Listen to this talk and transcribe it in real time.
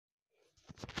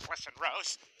Listen,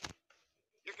 Rose,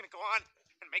 you're gonna go on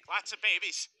and make lots of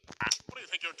babies. What do you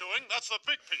think you're doing? That's the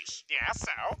big piece. Yeah,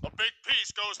 so? The big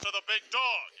piece goes to the big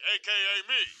dog, a.k.a.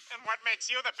 me. And what makes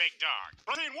you the big dog?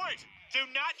 Protein, wait! Do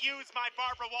not use my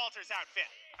Barbara Walters outfit.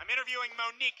 I'm interviewing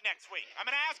Monique next week. I'm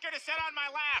gonna ask her to sit on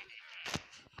my lap.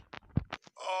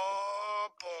 Oh,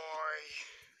 boy.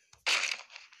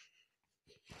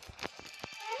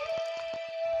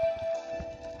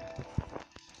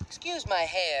 Excuse my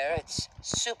hair, it's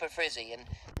super frizzy and...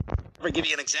 Never give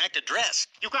you an exact address.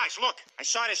 You guys, look. I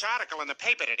saw this article in the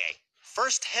paper today.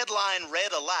 First headline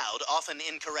read aloud, often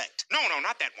incorrect. No,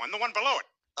 not that one. The one below it.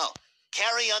 Oh,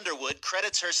 Carrie Underwood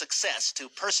credits her success to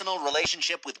personal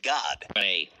relationship with God.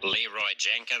 Hey, Leroy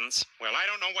Jenkins. Well, I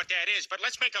don't know what that is, but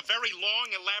let's make a very long,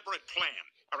 elaborate plan.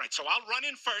 All right, so I'll run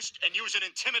in first and use an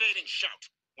intimidating shout.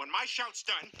 When my shout's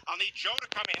done, I'll need Joe to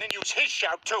come in and use his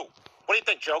shout, too. What do you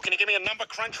think, Joe? Can you give me a number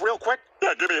crunch real quick?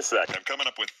 Yeah, give me a sec. I'm coming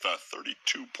up with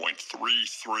 32.33.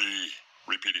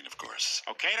 Repeating, of course.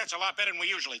 Okay, that's a lot better than we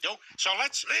usually do. So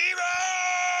let's...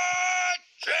 Leroy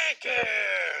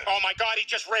Jenkins! Oh, my God, he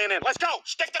just ran in. Let's go.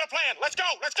 Stick to the plan. Let's go.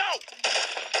 Let's go.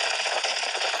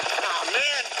 Oh,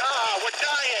 man. Oh, we're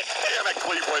dying. Damn it,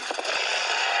 Cleveland.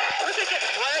 Where'd they get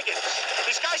dragons?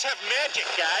 These guys have magic,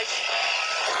 guys.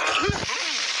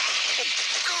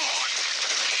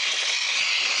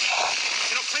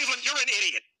 You know, Cleveland, you're an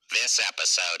idiot. This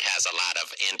episode has a lot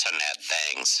of internet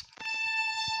things.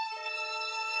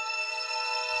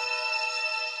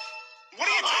 What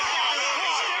are you talking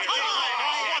about?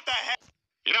 What the heck?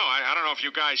 You know, I don't know if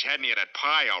you guys had any of that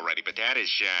pie already, but that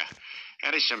is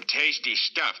some tasty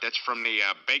stuff. That's from the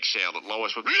bake sale that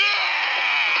Lois was...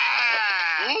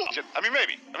 I mean,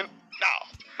 maybe. I mean,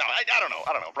 no, I don't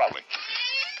know, probably.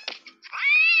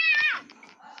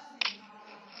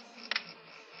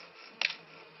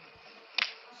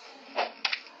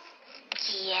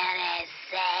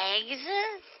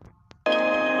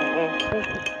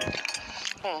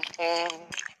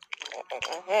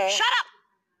 Shut up!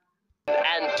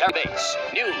 And Base,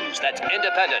 news that's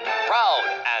independent, proud,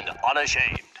 and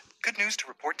unashamed. Good news to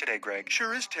report today, Greg.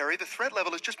 Sure is, Terry. The threat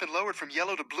level has just been lowered from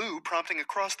yellow to blue, prompting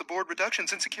across-the-board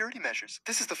reductions in security measures.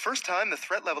 This is the first time the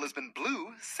threat level has been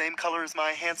blue, same color as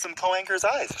my handsome co-anchor's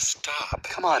eyes. Stop.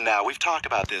 Come on now, we've talked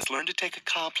about this. Learn to take a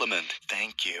compliment.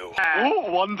 Thank you.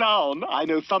 Oh, one down. I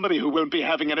know somebody who won't be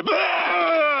having any...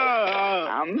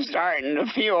 I'm starting to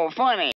feel funny.